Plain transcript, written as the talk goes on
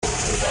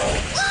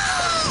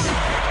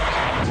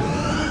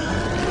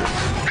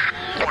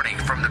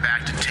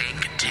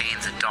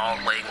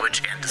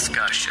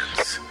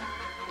discussions.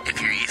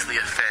 If you're easily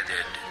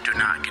offended, do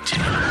not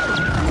continue.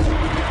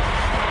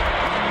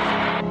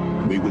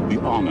 We would be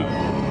honored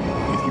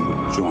if you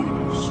would join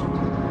us.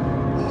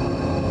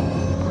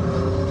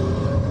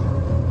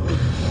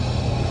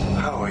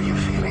 How are you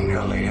feeling?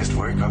 Your latest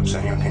workups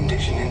on your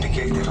condition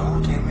indicate that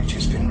all damage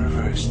has been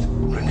reversed.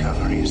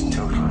 Recovery is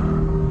total.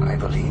 I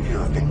believe you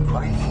have been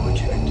quite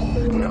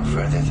fortunate. No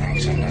further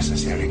thanks are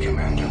necessary,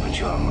 Commander, but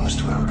you are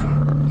most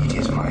welcome. It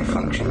is my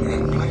function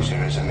and pleasure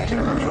as a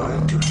medical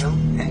droid to help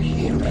and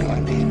heal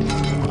human beings.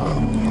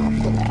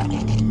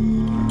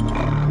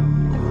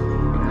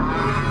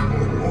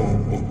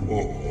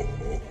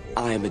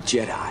 I am a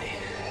Jedi,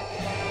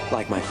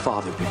 like my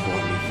father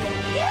before me.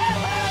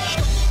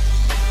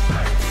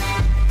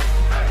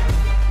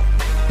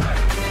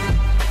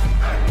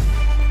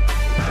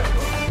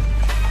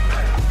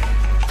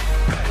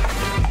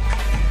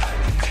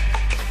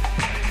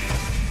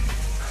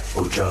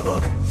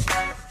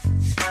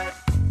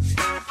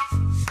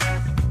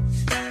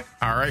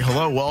 All right,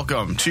 hello,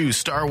 welcome to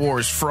Star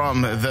Wars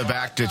from the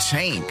Back to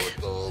Tank.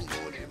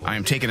 I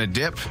am taking a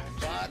dip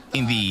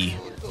in the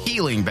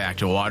healing back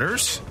to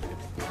waters.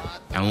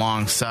 And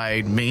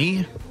alongside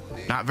me,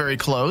 not very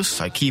close,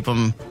 I keep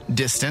them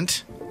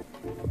distant,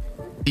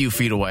 a few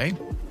feet away,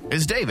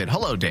 is David.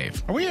 Hello,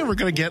 Dave. Are we ever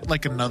going to get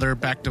like another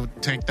back to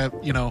tank that,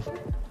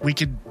 we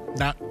could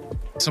not,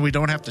 so we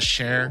don't have to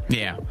share?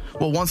 Yeah.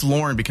 Well, once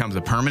Lauren becomes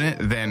a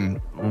permanent,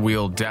 then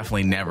we'll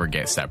definitely never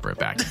get separate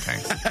back to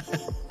tanks.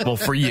 Well,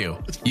 for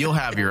you'll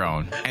have your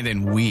own, and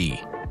then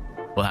we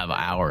will have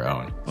our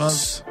own. Well,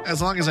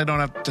 as long as I don't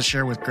have to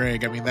share with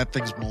Greg. I mean, that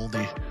thing's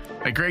moldy.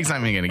 Like, Greg's not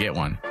even going to get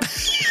one.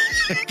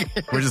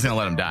 We're just going to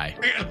let him die.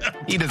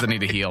 He doesn't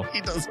need to heal. He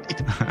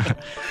doesn't.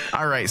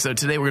 All right, so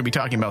today we're going to be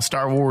talking about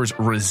Star Wars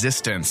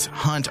Resistance,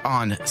 Hunt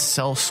on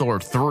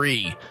Celsor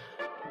 3.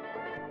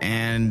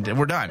 And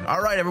we're done.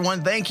 All right,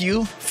 everyone, thank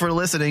you for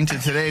listening to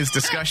today's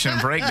discussion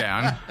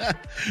breakdown.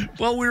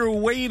 Well, we were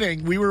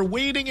waiting. We were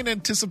waiting in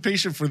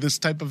anticipation for this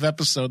type of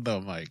episode, though,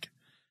 Mike.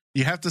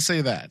 You have to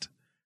say that.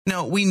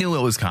 No, we knew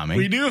it was coming.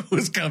 We knew it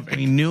was coming.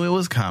 We knew it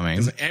was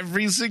coming.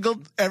 Every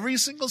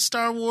single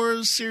Star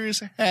Wars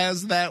series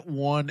has that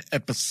one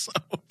episode.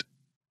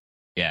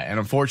 Yeah, and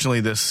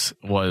unfortunately, this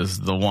was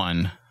the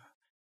one.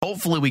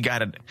 Hopefully, we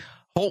got it.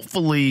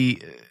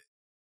 Hopefully,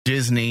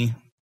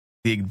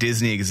 the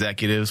Disney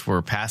executives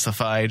were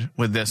pacified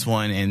with this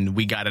one, and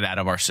we got it out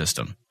of our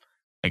system.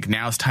 Like,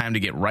 now it's time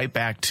to get right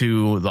back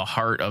to the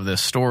heart of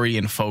this story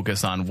and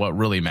focus on what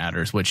really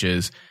matters, which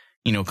is,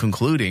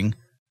 concluding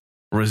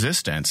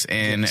Resistance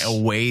in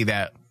a way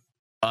that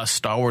us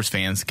Star Wars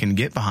fans can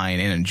get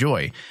behind and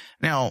enjoy.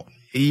 Now,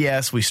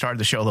 yes, we started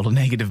the show a little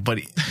negative, but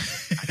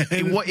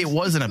it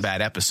wasn't a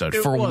bad episode.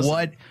 For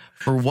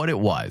what it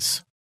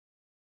was.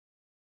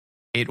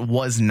 It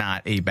was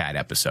not a bad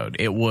episode.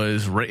 It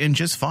was written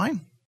just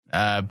fine.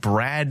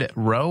 Brad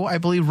Rowe, I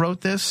believe,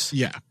 wrote this.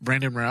 Yeah,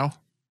 Brandon Rowe.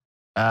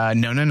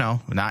 No,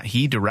 not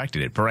he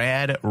directed it.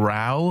 Brad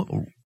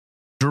Rowe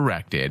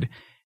directed,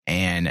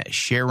 and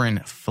Sharon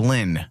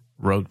Flynn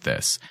wrote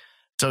this.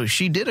 So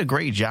she did a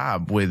great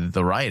job with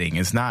the writing.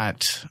 It's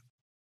not,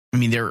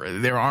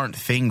 there aren't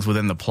things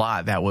within the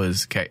plot that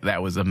was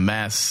a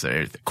mess,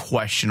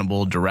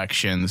 questionable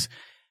directions,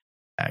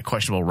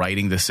 questionable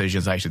writing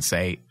decisions, I should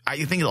say.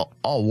 I think it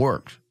all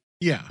worked.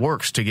 Yeah.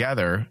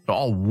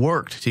 All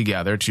worked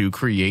together to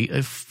create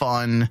a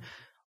fun,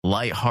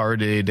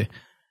 lighthearted,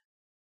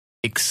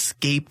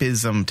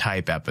 escapism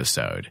type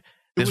episode.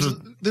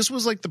 This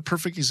was like the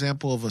perfect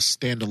example of a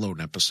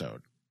standalone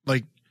episode.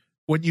 Like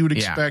what you would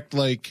expect,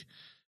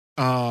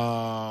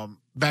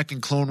 back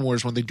in Clone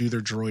Wars when they do their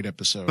droid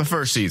episode. The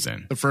first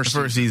season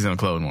of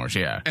Clone Wars,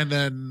 yeah. And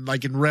then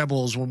like in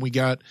Rebels when we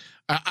got,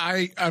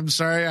 I'm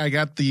sorry, I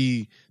got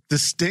the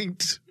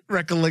distinct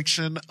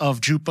recollection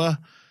of Jupa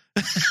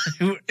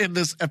in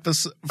this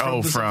episode.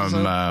 From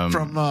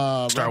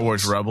Star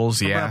Wars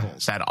Rebels, yeah.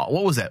 Rebels.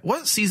 What was that?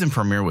 What season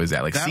premiere was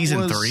that? Like that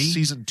season was 3?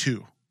 Season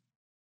 2.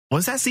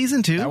 Was that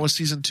season 2? That was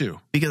season 2.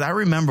 Because I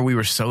remember we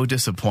were so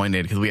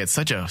disappointed because we had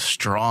such a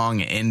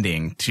strong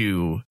ending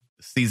to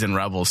season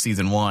Rebels,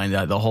 season 1,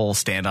 the whole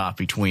standoff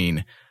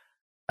between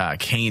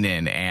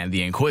Kanan and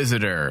the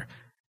Inquisitor.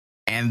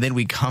 And then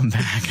we come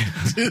back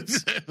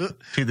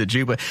to the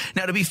Juba.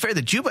 Now, to be fair,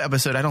 the Juba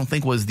episode, I don't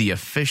think was the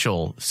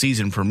official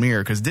season premiere,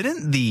 because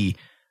didn't the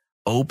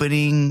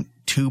opening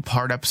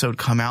 2-part episode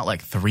come out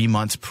like 3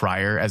 months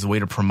prior as a way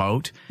to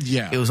promote?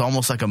 Yeah. It was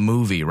almost like a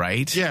movie,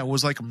 right? Yeah, it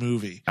was like a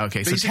movie.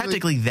 Okay, so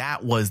technically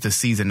that was the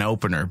season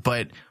opener,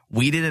 but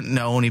we didn't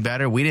know any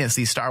better. We didn't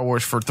see Star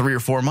Wars for 3 or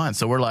 4 months,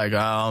 so we're like,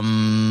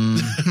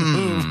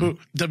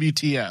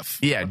 WTF.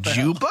 Yeah,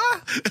 Juba?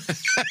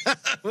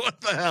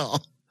 What the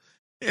hell?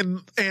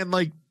 And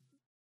like,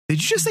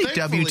 did you just say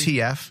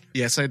WTF?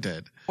 Yes, I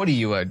did. What are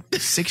you, a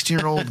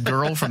 16-year-old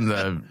girl from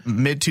the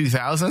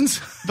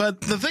mid-2000s?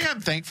 But the thing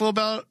I'm thankful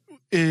about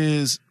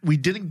is we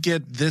didn't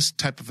get this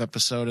type of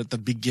episode at the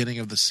beginning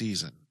of the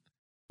season.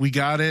 We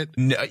got it.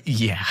 No,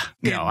 yeah.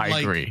 No, I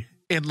agree.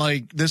 And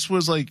like this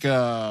was like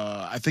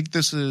I think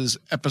this is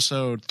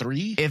episode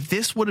 3. If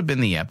this would have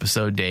been the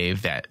episode,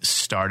 Dave, that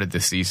started the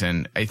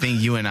season, I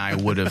think you and I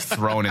would have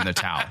thrown in the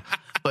towel.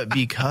 But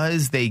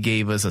because they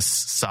gave us a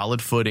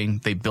solid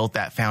footing, they built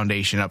that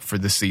foundation up for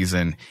the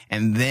season,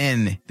 and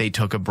then they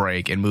took a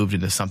break and moved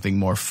into something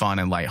more fun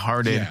and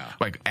lighthearted,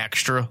 like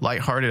extra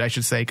lighthearted, I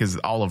should say, because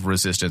all of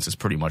Resistance is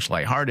pretty much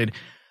lighthearted.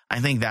 I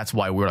think that's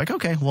why we're like,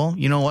 okay, well,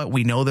 you know what?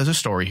 We know there's a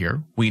story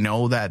here. We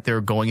know that they're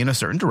going in a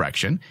certain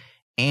direction,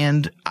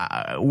 and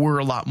we're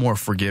a lot more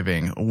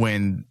forgiving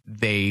when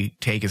they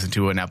take us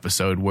into an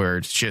episode where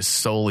it's just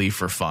solely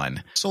for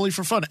fun. Solely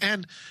for fun.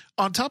 And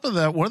on top of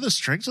that, one of the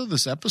strengths of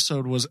this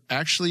episode was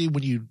actually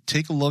when you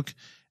take a look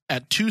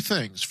at 2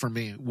 things for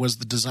me was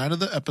the design of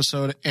the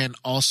episode and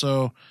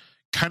also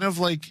kind of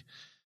like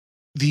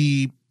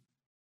the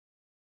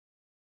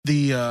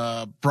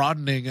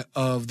broadening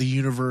of the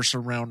universe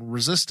around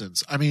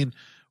Resistance. I mean,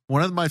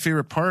 one of my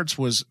favorite parts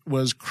was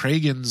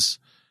Kragan's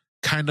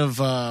kind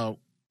of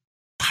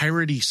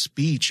piratey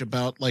speech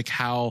about like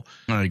how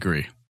I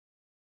agree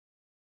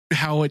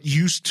how it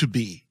used to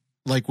be.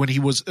 Like when he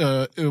was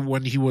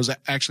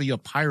actually a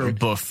pirate.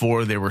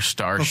 Before there were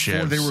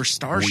starships.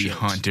 We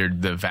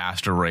hunted the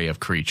vast array of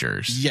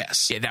creatures.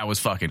 Yes. Yeah, that was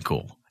fucking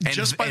cool. And,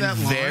 just by that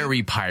line,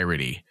 very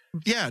piratey.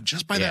 Yeah,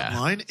 just by that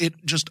line,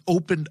 it just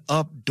opened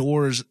up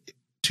doors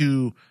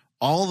to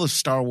all the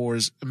Star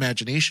Wars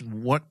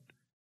imagination, what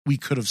we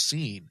could have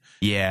seen.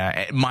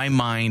 Yeah, my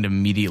mind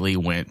immediately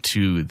went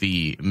to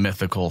the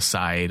mythical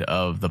side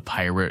of the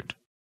pirate.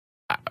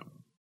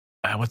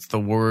 What's the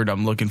word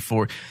I'm looking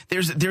for?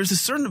 There's a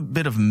certain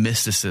bit of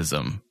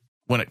mysticism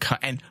when it comes,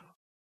 and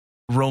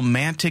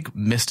romantic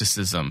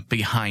mysticism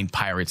behind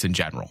pirates in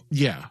general.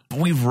 Yeah.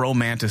 We've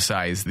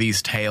romanticized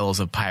these tales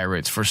of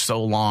pirates for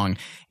so long,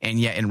 and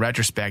yet in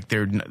retrospect,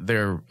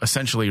 they're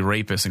essentially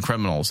rapists and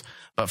criminals.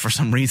 But for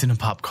some reason in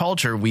pop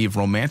culture, we've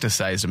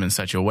romanticized them in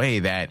such a way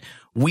that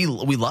we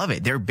love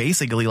it. They're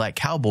basically like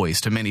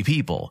cowboys to many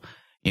people.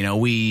 You know,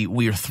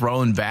 we are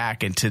thrown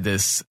back into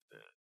this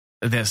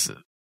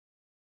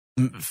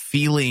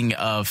feeling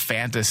of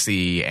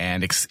fantasy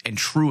and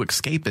true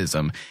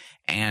escapism.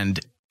 And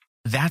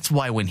that's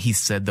why when he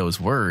said those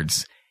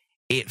words,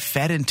 it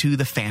fed into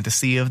the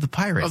fantasy of the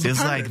pirates. It's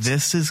like,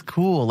 this is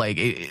cool. Like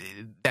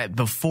that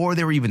before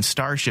there were even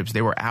starships,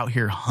 they were out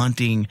here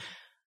hunting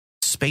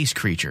space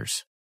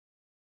creatures.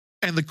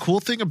 And the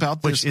cool thing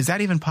about this, is that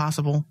even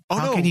possible?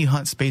 How can you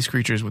hunt space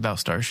creatures without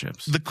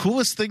starships? The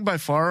coolest thing by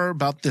far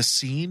about this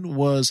scene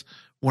was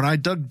when I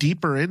dug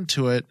deeper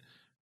into it,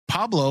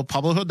 Pablo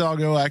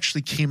Hidalgo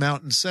actually came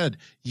out and said,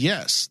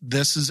 yes,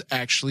 this is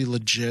actually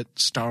legit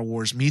Star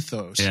Wars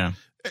mythos. Yeah.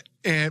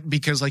 And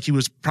because like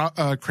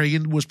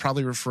Kragan was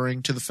probably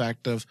referring to the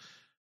fact of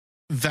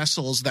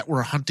vessels that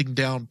were hunting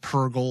down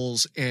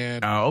Purgles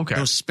and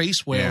those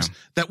space whales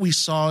that we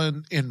saw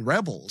in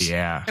Rebels.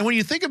 Yeah. And when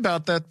you think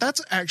about that,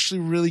 that's actually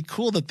really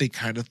cool that they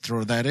kind of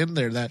throw that in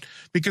there.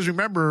 Because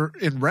remember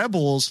in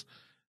Rebels,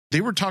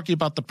 they were talking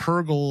about the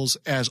Purgles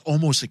as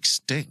almost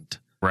extinct.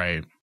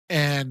 Right.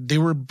 And they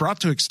were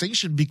brought to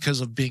extinction because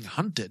of being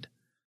hunted.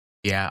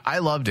 Yeah, I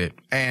loved it.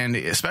 And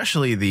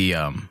especially the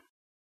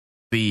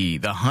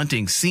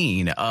hunting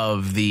scene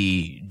of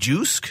the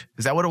Juisk.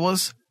 Is that what it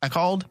was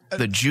called?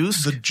 The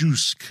Juisk? The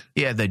Juisk.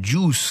 Yeah, the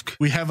Juisk.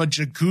 We have a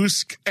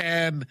Jagusk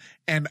and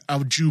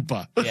a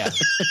Juba. Yeah.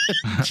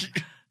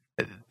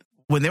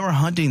 When they were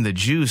hunting the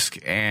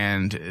Juisk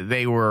and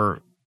they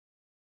were,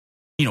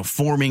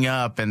 forming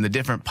up and the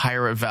different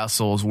pirate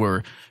vessels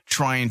were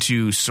trying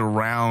to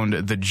surround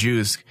the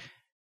Juisk,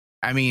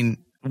 I mean,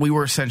 we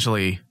were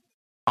essentially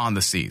on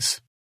the seas.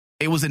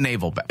 It was a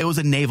naval battle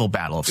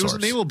of sorts. It was a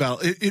naval battle.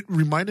 It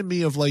reminded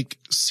me of like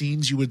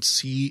scenes you would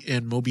see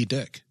in Moby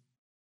Dick.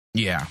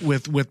 Yeah.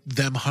 With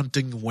them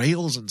hunting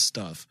whales and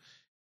stuff.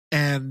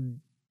 And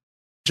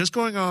just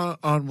going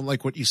on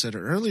like what you said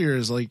earlier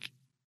is like,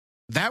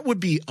 that would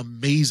be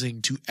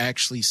amazing to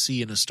actually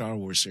see in a Star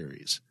Wars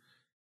series.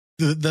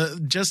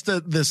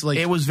 This like,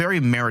 it was very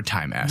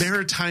maritime-esque.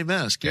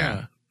 Maritime-esque,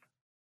 yeah.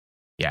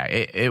 Yeah,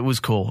 it was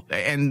cool.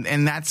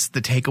 And that's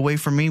the takeaway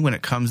for me when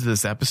it comes to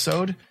this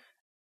episode.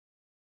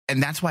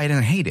 And that's why I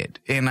didn't hate it.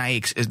 And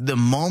the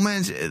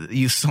moment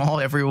you saw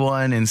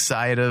everyone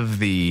inside of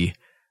the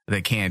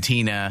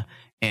cantina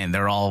and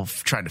they're all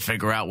trying to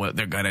figure out what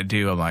they're going to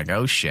do, I'm like,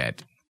 oh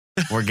shit,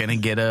 we're going to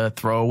get a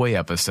throwaway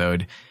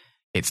episode.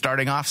 It's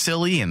starting off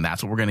silly, and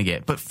that's what we're going to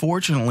get. But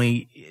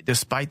fortunately,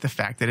 despite the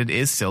fact that it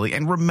is silly,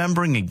 and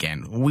remembering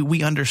again,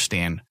 we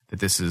understand that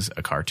this is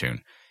a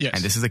cartoon. Yes.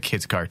 And this is a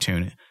kid's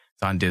cartoon.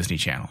 It's on Disney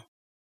Channel.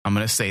 I'm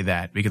going to say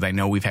that because I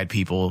know we've had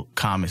people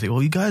come and say,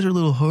 well, you guys are a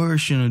little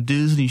harsh in a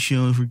Disney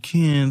show for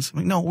kids.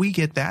 I'm like, no, we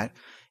get that.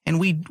 And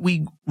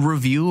we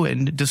review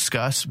and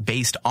discuss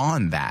based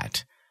on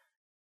that.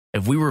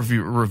 If we were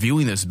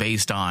reviewing this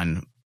based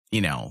on,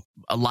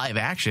 a live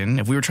action,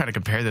 if we were trying to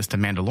compare this to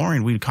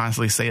Mandalorian, we'd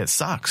constantly say it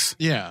sucks.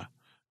 Yeah.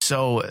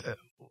 So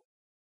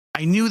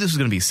I knew this was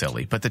going to be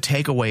silly, but the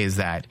takeaway is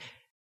that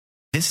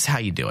this is how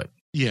you do it.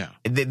 Yeah.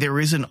 There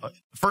isn't,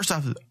 first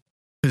off,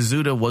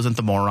 Kazuda wasn't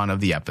the moron of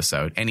the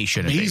episode, and he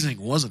shouldn't be.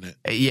 Amazing, wasn't it?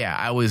 Yeah,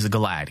 I was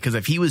glad, because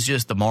if he was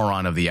just the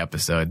moron of the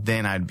episode,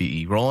 then I'd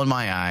be rolling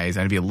my eyes.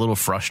 I'd be a little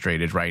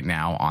frustrated right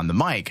now on the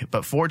mic.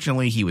 But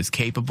fortunately, he was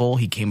capable.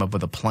 He came up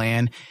with a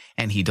plan,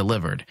 and he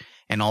delivered.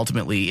 And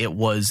ultimately, it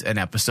was an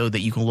episode that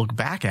you can look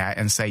back at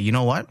and say, you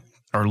know what?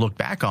 Or look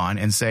back on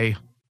and say,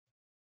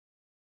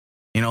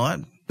 you know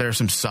what? There's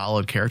some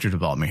solid character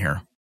development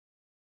here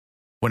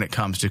when it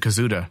comes to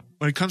Kazuda.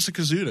 When it comes to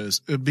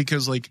Kazuda,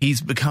 because like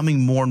he's becoming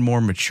more and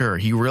more mature.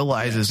 He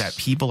realizes that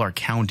people are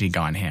counting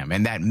on him,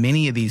 and that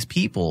many of these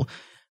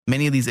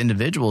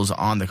individuals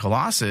on the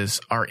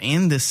Colossus are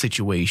in this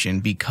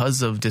situation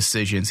because of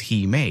decisions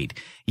he made.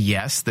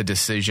 Yes, the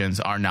decisions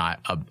are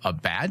not a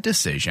bad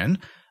decision.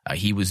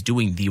 He was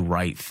doing the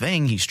right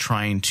thing. He was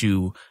trying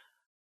to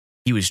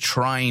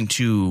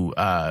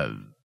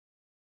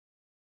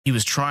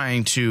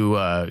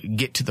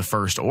get to the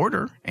First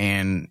Order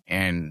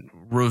and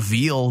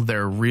reveal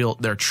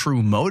their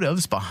true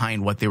motives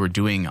behind what they were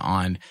doing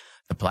on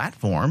the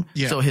platform.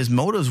 Yeah. So his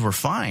motives were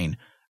fine,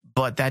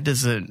 but that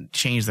doesn't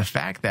change the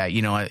fact that,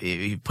 you know, if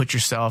you put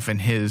yourself in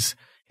his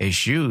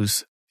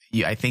shoes,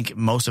 I think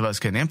most of us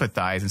can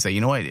empathize and say, you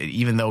know what,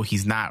 even though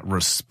he's not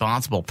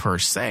responsible per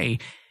se,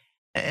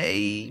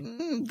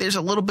 there's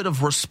a little bit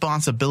of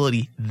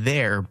responsibility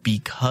there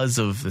because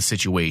of the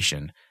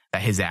situation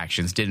that his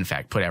actions did in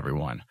fact put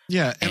everyone.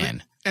 Yeah.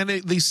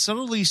 They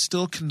subtly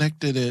still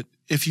connected it.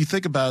 If you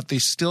think about it, they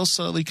still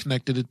subtly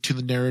connected it to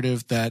the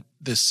narrative that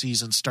this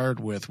season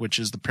started with, which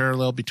is the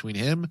parallel between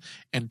him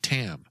and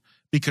Tam,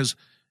 because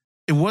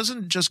it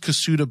wasn't just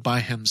Kazuda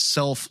by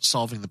himself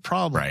solving the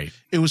problem. Right.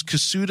 It was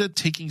Kazuda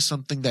taking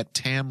something that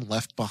Tam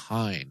left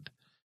behind,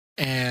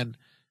 and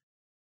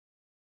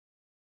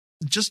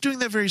just doing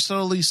that very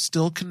subtly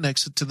still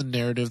connects it to the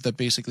narrative that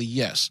basically,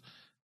 yes,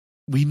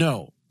 we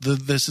know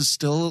this is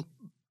still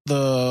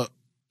the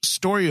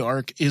story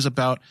arc is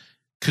about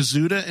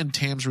Kazuda and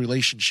Tam's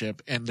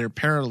relationship and their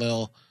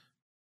parallel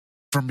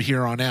from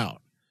here on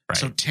out. Right.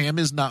 So Tam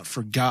is not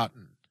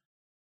forgotten.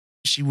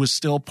 She was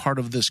still part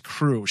of this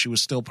crew. She was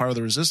still part of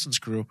the resistance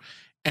crew.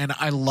 And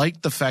I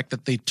like the fact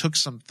that they took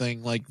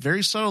something like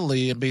very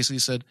subtly and basically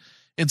said,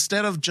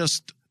 instead of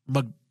just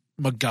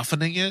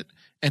MacGuffining it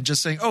and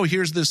just saying, oh,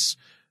 here's this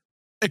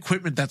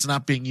equipment that's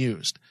not being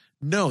used.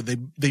 No, they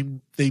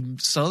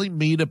subtly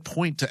made a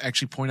point to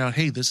actually point out,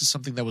 hey, this is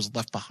something that was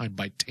left behind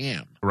by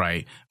Tam.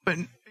 Right. But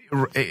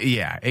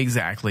yeah,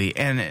 exactly.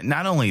 And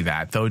not only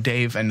that, though,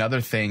 Dave,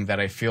 another thing that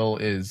I feel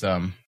is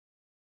a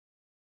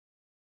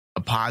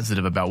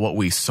positive about what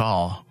we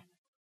saw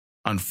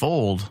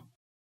unfold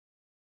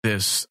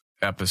this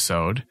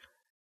episode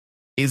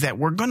is that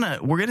we're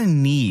gonna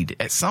need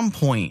at some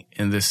point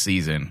in this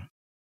season,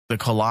 the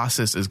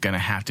Colossus is gonna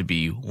have to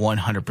be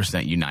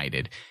 100%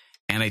 united.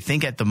 And I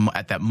think at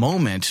that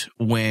moment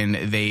when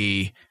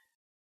the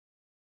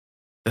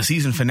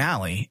season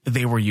finale,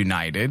 they were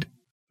united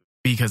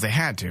because they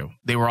had to.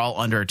 They were all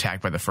under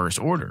attack by the First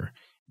Order.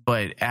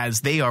 But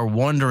as they are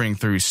wandering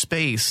through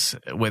space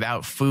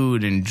without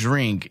food and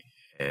drink,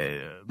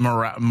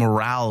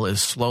 morale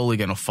is slowly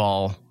going to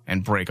fall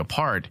and break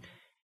apart.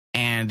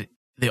 And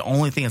the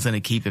only thing that's going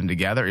to keep them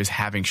together is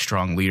having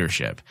strong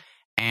leadership.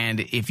 And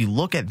if you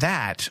look at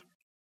that,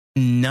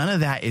 none of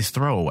that is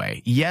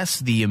throwaway. Yes,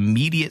 the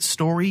immediate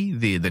story,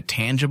 the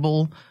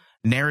tangible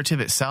narrative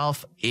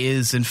itself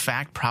is in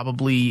fact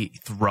probably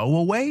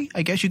throwaway,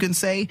 I guess you can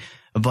say,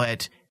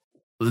 but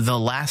the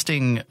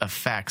lasting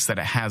effects that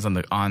it has on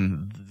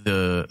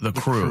the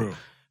crew.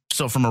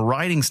 So from a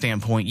writing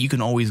standpoint, you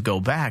can always go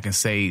back and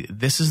say,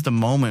 this is the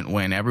moment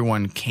when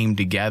everyone came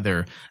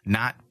together,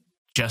 not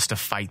just to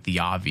fight the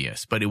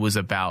obvious, but it was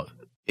about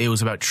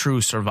true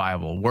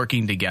survival,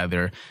 working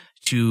together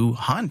to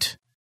hunt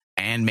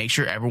and make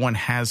sure everyone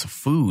has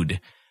food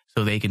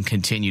so they can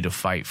continue to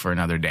fight for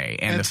another day.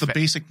 And it's the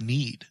basic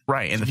need.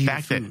 Right. And the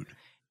fact that,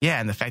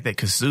 and the fact that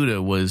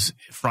Kazuda was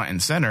front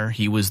and center,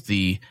 he was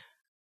the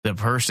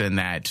person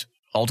that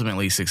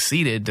ultimately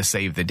succeeded to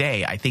save the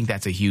day. I think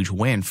that's a huge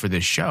win for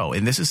this show.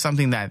 And this is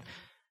something that,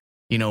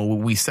 you know,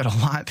 we said a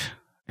lot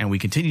and we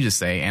continue to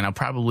say, and I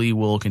probably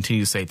will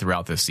continue to say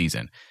throughout this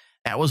season.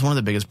 That was one of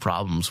the biggest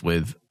problems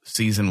with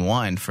season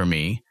 1 for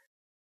me,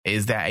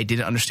 is that I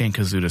didn't understand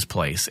Kazuda's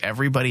place.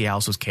 Everybody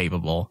else was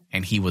capable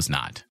and he was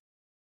not.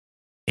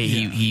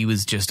 He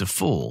was just a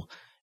fool,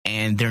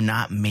 and they're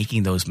not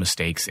making those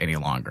mistakes any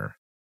longer.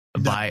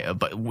 No.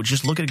 But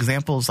just look at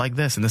examples like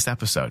this in this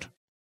episode.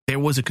 There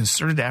was a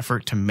concerted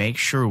effort to make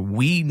sure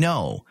we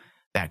know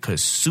that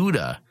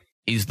Kazuda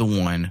is the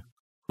one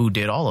who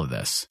did all of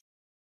this.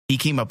 He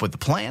came up with the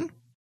plan,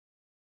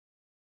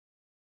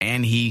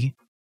 and he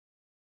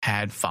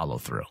had follow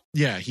through.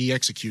 Yeah, he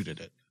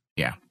executed it.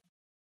 Yeah.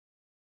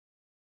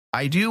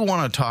 I do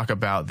want to talk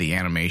about the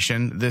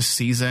animation this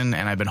season,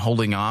 and I've been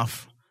holding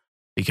off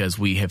because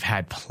we have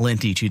had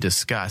plenty to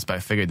discuss, but I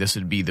figured this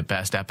would be the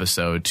best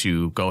episode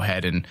to go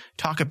ahead and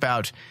talk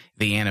about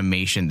the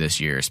animation this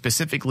year,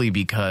 specifically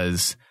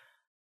because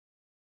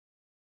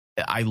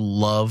I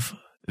love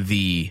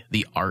the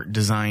art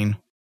design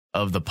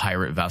of the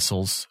pirate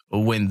vessels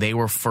when they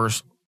were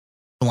first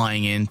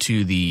flying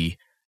into the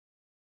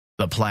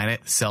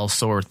planet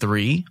Celsor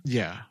 3.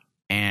 Yeah.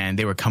 And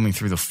they were coming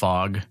through the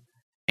fog,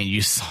 and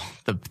you saw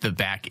the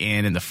back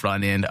end and the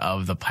front end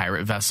of the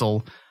pirate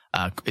vessel,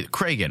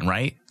 Kragan,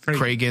 right?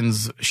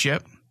 Kragan's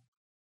ship.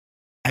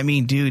 I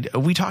mean, dude,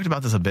 we talked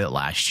about this a bit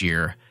last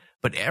year,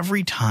 but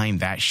every time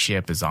that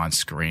ship is on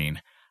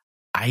screen,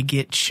 I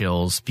get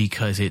chills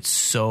because it's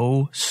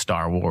so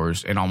Star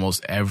Wars in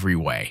almost every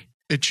way.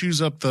 It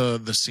chews up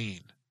the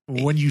scene.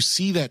 When you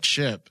see that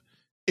ship,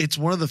 it's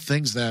one of the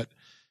things that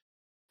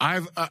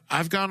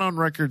I've gone on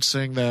record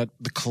saying that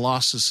the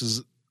Colossus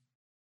is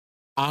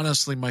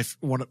honestly been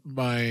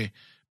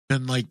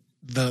like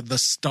the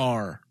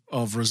star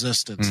of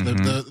Resistance,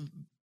 the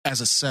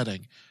as a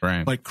setting.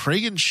 Right. But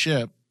Kragan's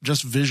ship,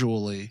 just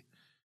visually,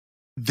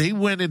 they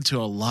went into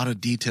a lot of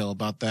detail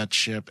about that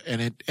ship,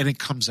 and it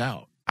comes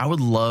out. I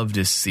would love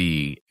to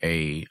see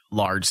a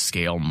large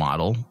scale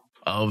model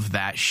of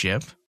that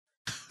ship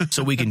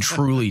so we can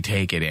truly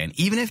take it in.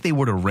 Even if they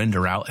were to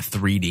render out a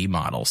 3D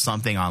model,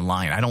 something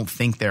online, I don't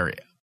think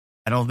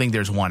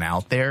there's one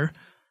out there.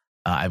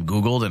 I've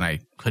Googled and I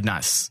could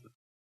not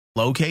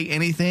locate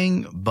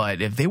anything,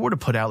 but if they were to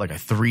put out like a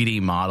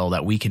 3D model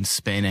that we can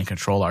spin and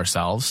control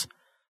ourselves,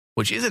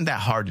 which isn't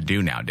that hard to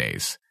do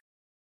nowadays,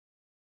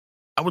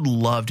 I would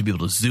love to be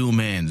able to zoom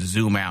in,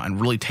 zoom out,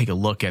 and really take a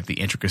look at the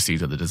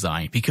intricacies of the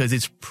design, because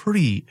it's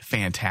pretty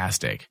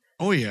fantastic.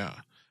 Oh, yeah.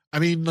 I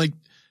mean, like,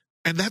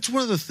 and that's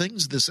one of the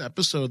things this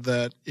episode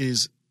that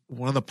is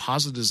one of the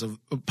positives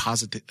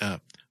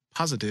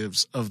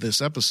of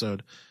this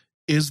episode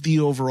is the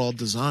overall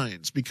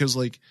designs, because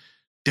like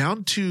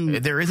down to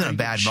there isn't a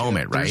bad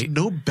moment, right? There's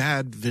no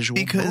bad visual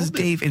because moment.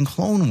 Dave, in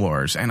Clone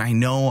Wars, and I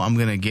know I'm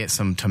going to get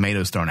some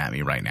tomatoes thrown at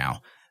me right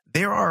now,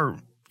 there are,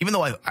 even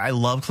though I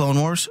love Clone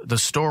Wars, the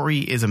story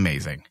is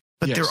amazing,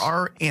 but Yes. there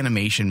are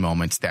animation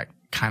moments that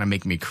kind of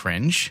make me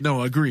cringe.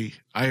 No, I agree.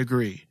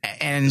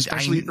 And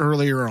especially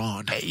earlier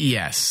on.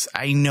 Yes,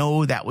 I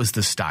know that was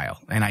the style,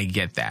 and I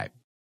get that.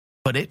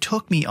 But it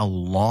took me a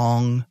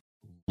long,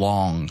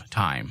 long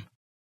time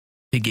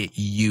to get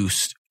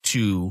used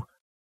to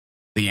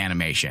the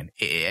animation.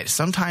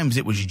 Sometimes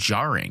it was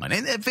jarring, and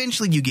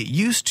eventually you get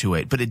used to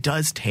it, but it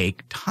does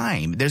take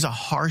time. There's a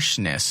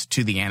harshness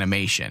to the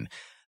animation.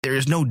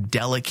 There's no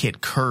delicate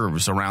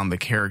curves around the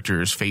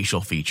characters' facial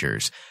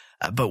features.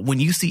 But when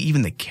you see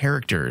even the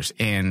characters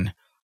in,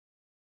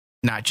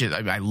 not just,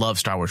 I love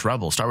Star Wars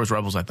Rebels. Star Wars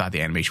Rebels, I thought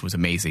the animation was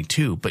amazing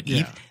too. But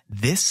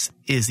this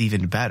is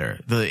even better.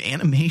 The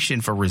animation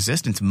for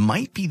Resistance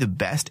might be the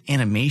best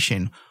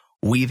animation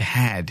we've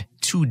had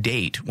to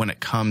date when it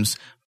comes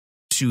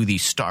to the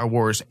Star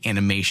Wars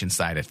animation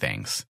side of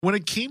things. When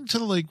it came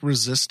to like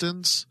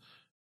Resistance,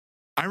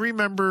 I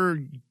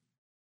remember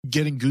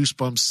getting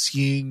goosebumps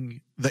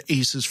seeing the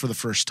aces for the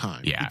first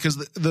time. Yeah. Because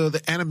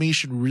the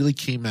animation really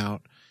came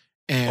out.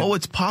 And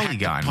it's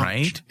Polygon,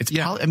 right? It's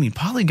yeah.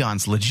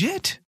 Polygon's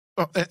legit.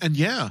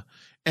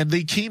 And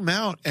they came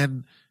out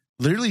and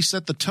literally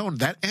set the tone.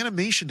 That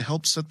animation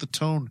helped set the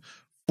tone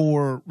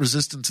for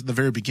Resistance in the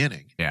very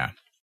beginning. Yeah.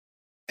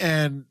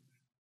 And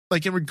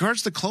like in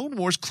regards to Clone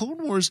Wars,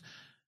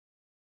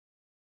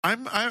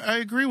 I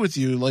agree with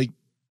you. Like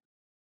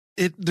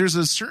there's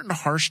a certain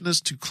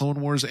harshness to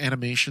Clone Wars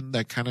animation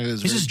that kind of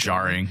is just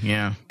jarring.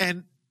 Yeah.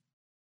 And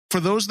for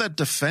those that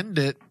defend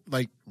it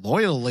like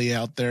loyally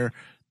out there,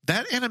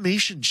 that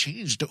animation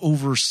changed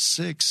over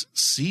 6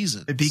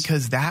 seasons.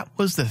 Because that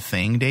was the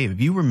thing, Dave.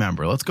 If you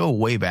remember, let's go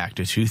way back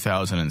to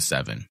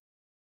 2007.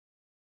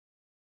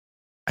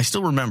 I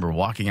still remember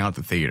walking out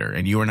the theater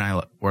and you and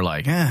I were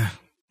like,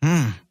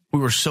 we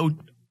were so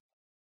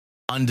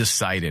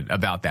undecided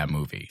about that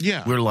movie.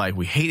 Yeah. We were like,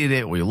 we hated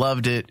it. We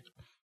loved it.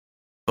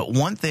 But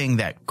one thing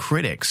that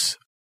critics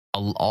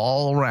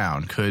all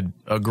around could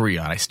agree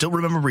on, I still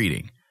remember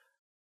reading,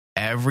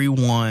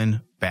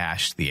 everyone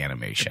bashed the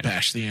animation.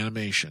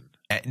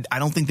 And I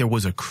don't think there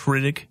was a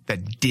critic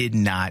that did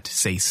not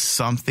say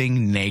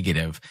something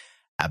negative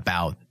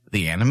about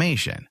the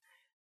animation.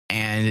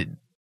 And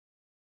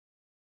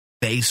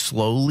they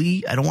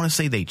slowly, I don't want to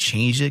say they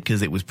changed it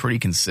because it was pretty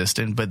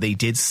consistent, but they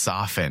did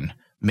soften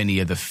many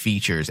of the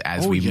features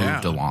as we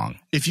moved along.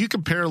 If you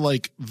compare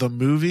like the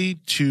movie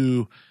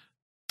to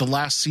the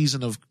last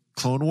season of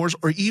Clone Wars,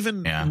 or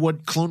even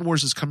what Clone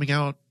Wars is coming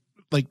out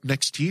like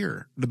next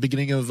year, the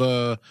beginning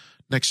of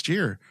next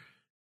year,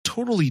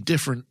 totally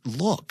different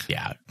look.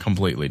 Yeah,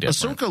 completely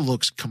different. Ahsoka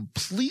looks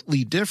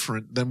completely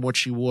different than what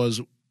she was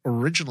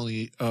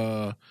originally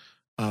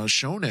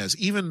shown as.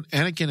 Even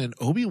Anakin and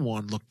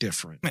Obi-Wan look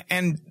different.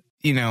 And,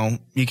 you know,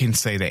 you can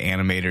say that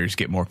animators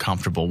get more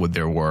comfortable with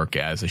their work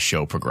as a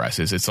show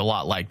progresses. It's a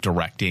lot like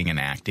directing and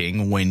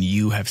acting. When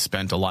you have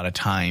spent a lot of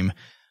time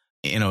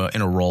in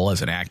a role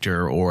as an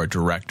actor or a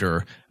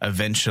director,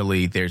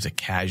 eventually there's a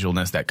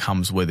casualness that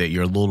comes with it.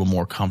 You're a little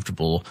more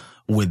comfortable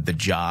with the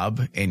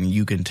job, and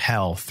you can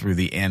tell through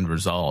the end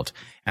result.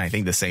 And I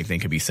think the same thing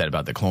could be said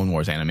about the Clone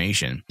Wars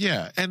animation.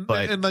 Yeah,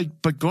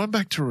 but going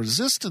back to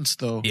Resistance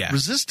though,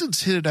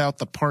 Resistance hit it out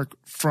the park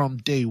from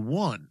day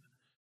one.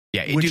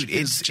 Yeah, which dude,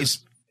 is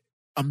just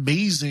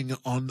amazing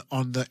on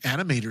the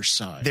animator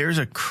side. There's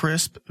a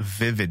crisp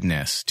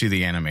vividness to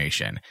the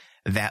animation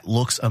that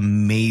looks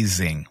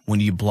amazing when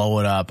you blow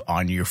it up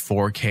on your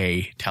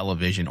 4K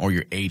television or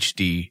your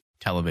HD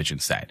television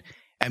set.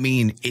 I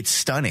mean, it's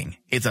stunning.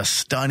 It's a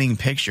stunning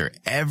picture.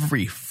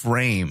 Every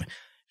frame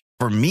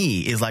for me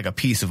is like a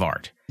piece of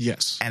art.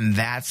 Yes. And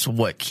that's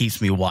what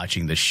keeps me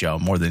watching the show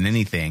more than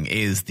anything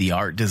is the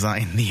art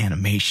design, the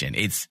animation.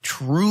 It's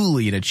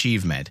truly an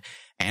achievement.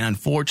 And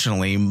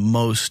unfortunately,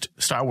 most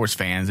Star Wars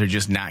fans are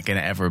just not going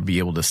to ever be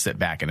able to sit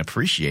back and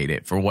appreciate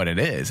it for what it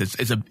is.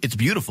 It's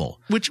beautiful.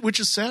 Which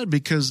is sad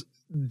because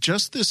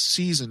just this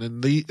season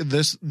and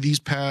these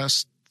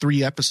past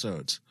 3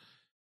 episodes,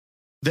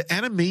 the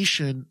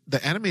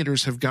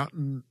animators have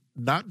gotten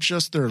not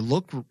just their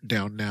look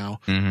down now,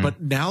 but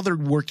now they're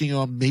working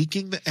on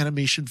making the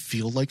animation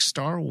feel like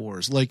Star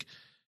Wars. Like,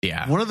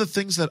 yeah, one of the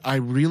things that I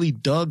really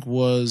dug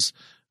was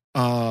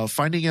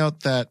finding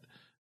out that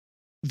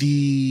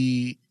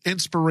the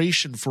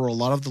inspiration for a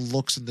lot of the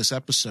looks in this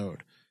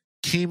episode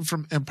came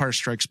from Empire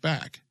Strikes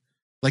Back.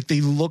 Like,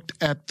 they looked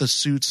at the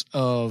suits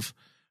of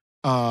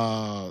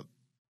Kaz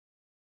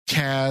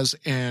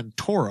and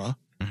Tora,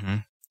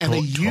 and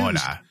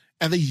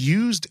they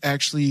used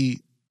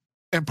actually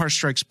Empire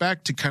Strikes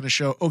Back to kind of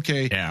show,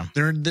 okay,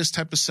 they're in this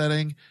type of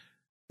setting.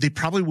 They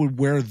probably would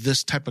wear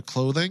this type of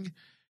clothing.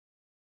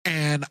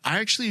 And I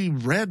actually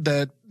read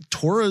that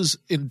Tora's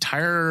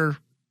entire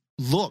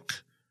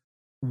look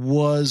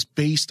was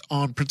based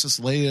on Princess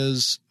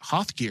Leia's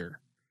Hoth gear,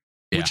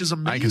 which is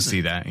amazing. I can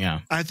see that. Yeah.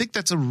 I think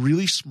that's a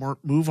really smart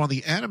move on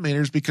the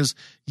animators because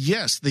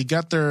yes, they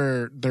got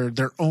their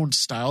own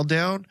style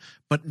down,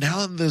 but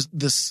now in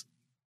this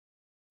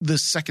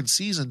second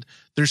season,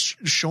 they're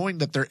showing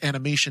that their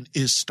animation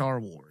is Star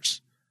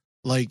Wars.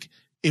 Like,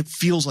 it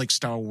feels like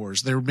Star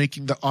Wars. They're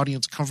making the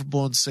audience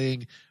comfortable and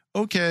saying,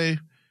 okay,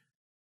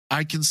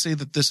 I can say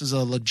that this is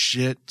a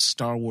legit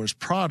Star Wars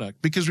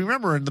product. Because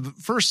remember, in the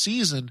first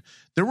season,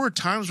 there were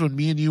times when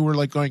me and you were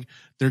like going,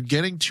 they're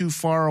getting too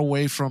far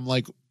away from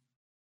like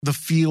the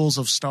feels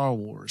of Star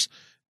Wars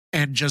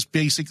and just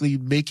basically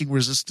making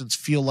Resistance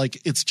feel like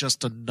it's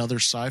just another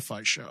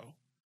sci-fi show.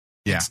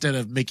 Yeah. Instead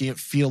of making it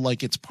feel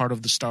like it's part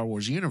of the Star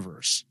Wars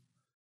universe.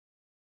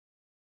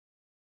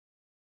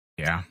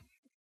 Yeah.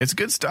 It's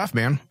good stuff,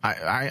 man.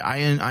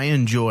 I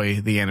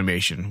enjoy the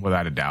animation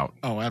without a doubt.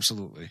 Oh,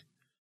 absolutely.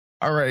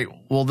 All right.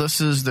 Well,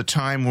 this is the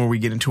time where we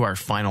get into our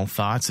final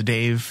thoughts,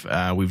 Dave.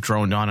 We've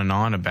droned on and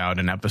on about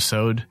an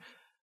episode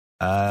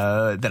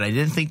that I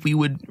didn't think we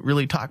would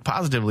really talk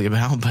positively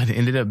about, but it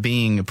ended up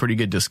being a pretty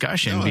good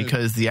discussion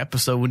because the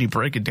episode, when you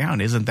break it down,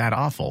 isn't that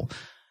awful.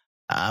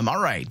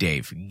 All right,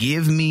 Dave,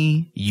 give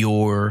me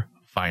your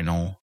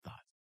final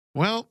thoughts.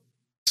 Well,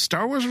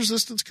 Star Wars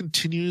Resistance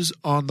continues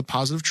on the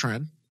positive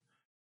trend.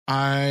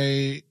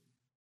 I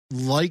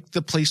like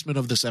the placement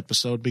of this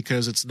episode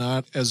because it's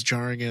not as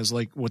jarring as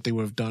like what they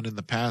would have done in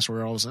the past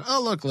where all of a sudden,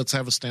 oh, look, let's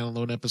have a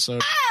standalone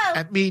episode.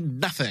 That mean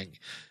nothing.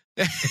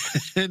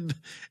 and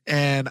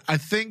I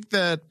think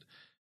that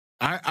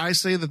I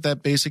say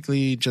that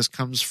basically just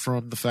comes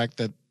from the fact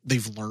that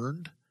they've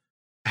learned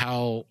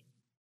how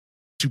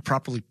to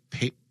properly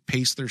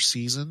pace their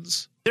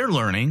seasons. They're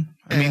learning.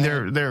 I mean,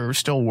 they're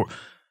still.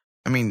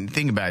 I mean,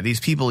 think about it. These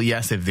people,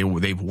 yes,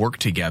 they've worked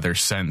together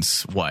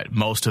since what?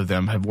 Most of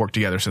them have worked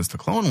together since the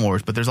Clone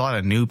Wars, but there's a lot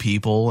of new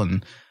people,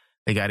 and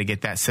they got to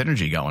get that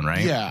synergy going,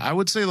 right? Yeah, I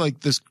would say like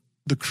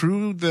the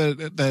crew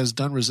that has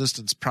done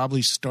Resistance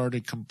probably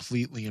started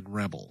completely in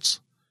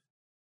Rebels,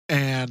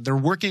 and they're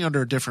working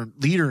under a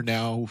different leader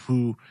now,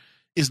 who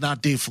is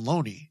not Dave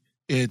Filoni.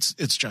 It's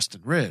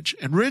Justin Ridge,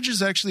 and Ridge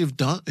has actually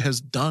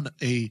has done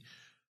a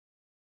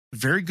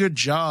very good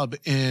job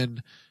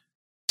in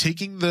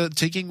taking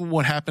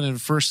what happened in the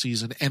first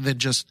season and then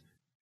just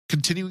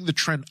continuing the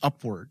trend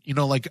upward. You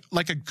know,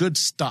 like a good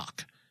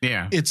stock.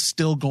 Yeah, it's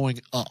still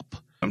going up.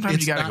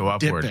 Sometimes you got to go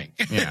upward. Dipping.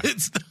 Yeah,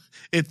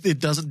 it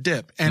doesn't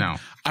dip. And no.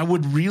 I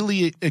would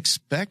really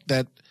expect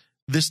that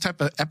this type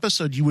of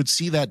episode, you would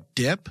see that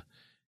dip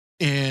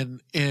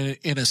in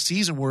a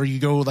season where you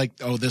go like,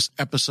 oh, this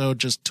episode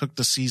just took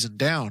the season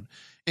down.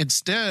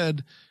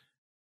 Instead,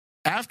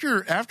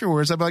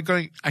 afterwards, I'm like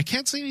going, I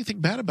can't say anything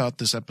bad about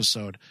this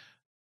episode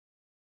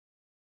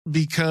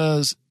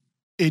because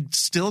it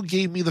still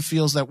gave me the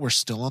feels that we're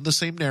still on the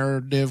same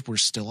narrative, we're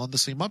still on the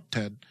same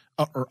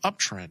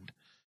uptrend.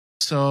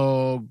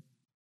 So,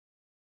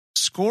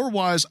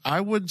 score-wise,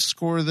 I would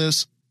score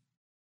this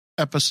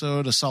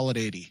episode a solid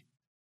 80.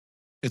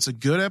 It's a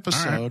good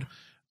episode.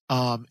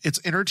 Right. It's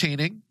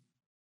entertaining.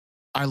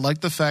 I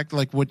like the fact,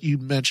 like what you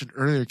mentioned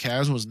earlier,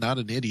 Kaz was not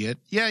an idiot.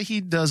 Yeah,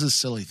 he does his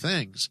silly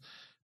things,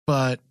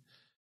 but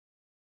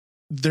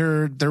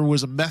there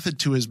was a method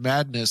to his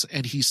madness,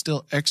 and he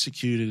still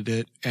executed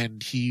it,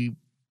 and he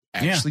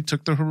actually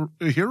took the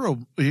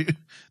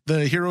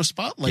hero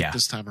spotlight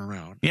this time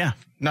around. Yeah,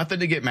 nothing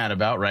to get mad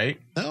about,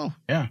 right? No.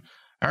 Yeah.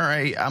 All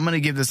right, I'm going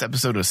to give this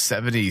episode a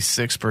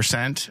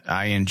 76%.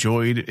 I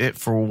enjoyed it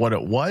for what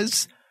it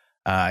was.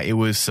 It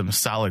was some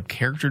solid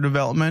character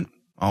development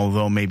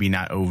although maybe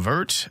not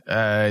overt.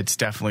 It's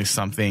definitely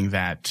something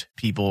that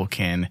people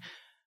can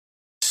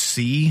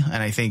see,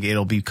 and I think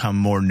it'll become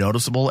more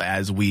noticeable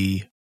as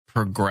we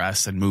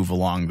progress and move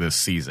along this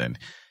season.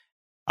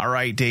 All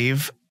right,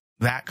 Dave,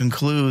 that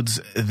concludes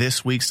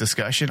this week's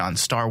discussion on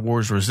Star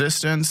Wars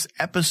Resistance,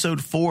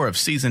 Episode 4 of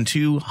Season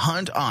 2,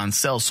 Hunt on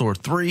Celsor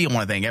 3. I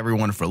want to thank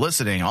everyone for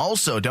listening.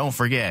 Also, don't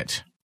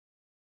forget,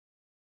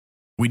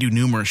 we do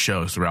numerous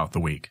shows throughout the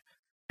week,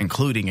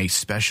 including a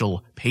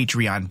special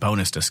Patreon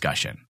bonus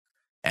discussion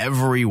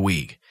every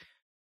week.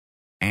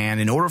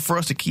 And in order for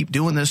us to keep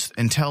doing this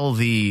in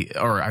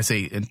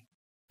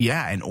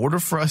order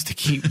for us to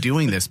keep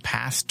doing this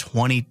past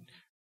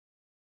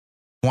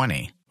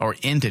 2020 or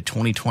into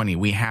 2020,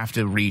 we have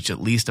to reach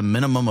at least a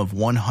minimum of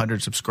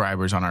 100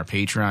 subscribers on our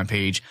Patreon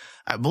page.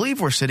 I believe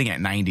we're sitting at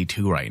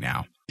 92 right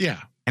now. Yeah.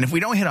 And if we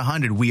don't hit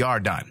 100, we are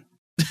done.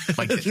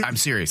 Like, I'm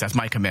serious. That's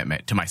my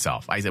commitment to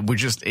myself. I said,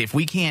 if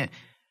we can't,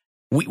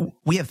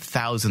 we have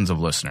thousands of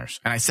listeners.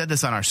 And I said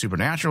this on our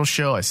Supernatural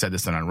show. I said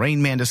this on our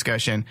Rain Man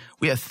discussion.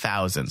 We have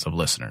thousands of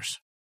listeners.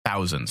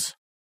 Thousands.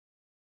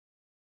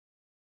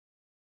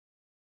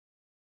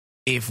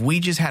 If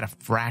we just had a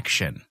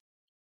fraction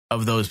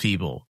of those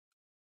people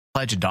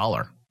pledge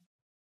 $1,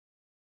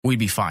 we'd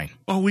be fine.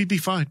 Oh, we'd be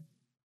fine.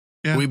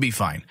 Yeah. We'd be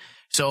fine.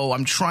 So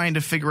I'm trying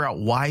to figure out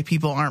why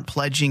people aren't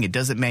pledging. It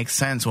doesn't make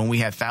sense when we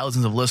have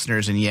thousands of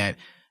listeners and yet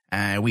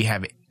we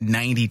have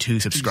 92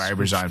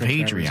 subscribers on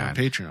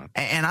Patreon.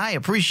 And I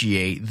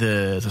appreciate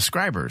the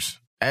subscribers.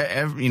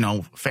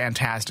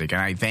 Fantastic.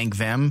 And I thank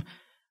them.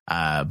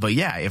 But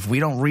yeah, if we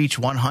don't reach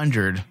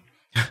 100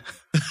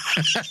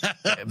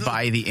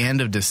 by the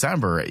end of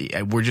December,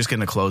 we're just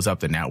going to close up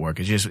the network.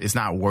 It's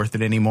not worth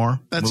it anymore.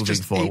 That's moving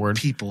just forward.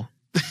 8 people.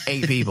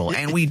 8 people.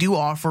 And we do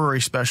offer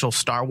a special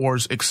Star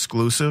Wars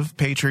exclusive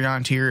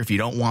Patreon tier. If you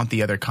don't want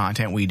the other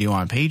content we do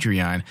on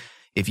Patreon,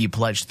 if you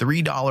pledge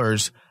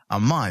 $3 a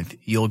month,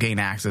 you'll gain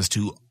access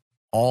to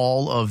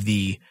all of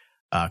the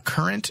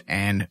current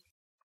and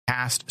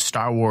past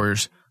Star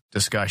Wars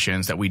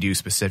discussions that we do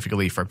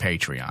specifically for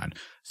Patreon.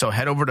 So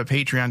head over to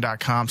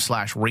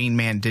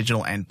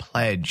patreon.com/RainmanDigital and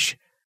pledge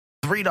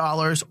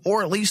 $3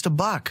 or at least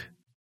 $1,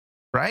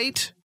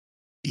 right?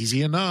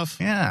 Easy enough.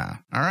 Yeah.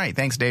 All right.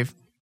 Thanks, Dave.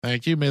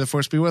 Thank you. May the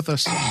Force be with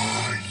us.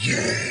 Ah,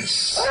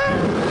 yes.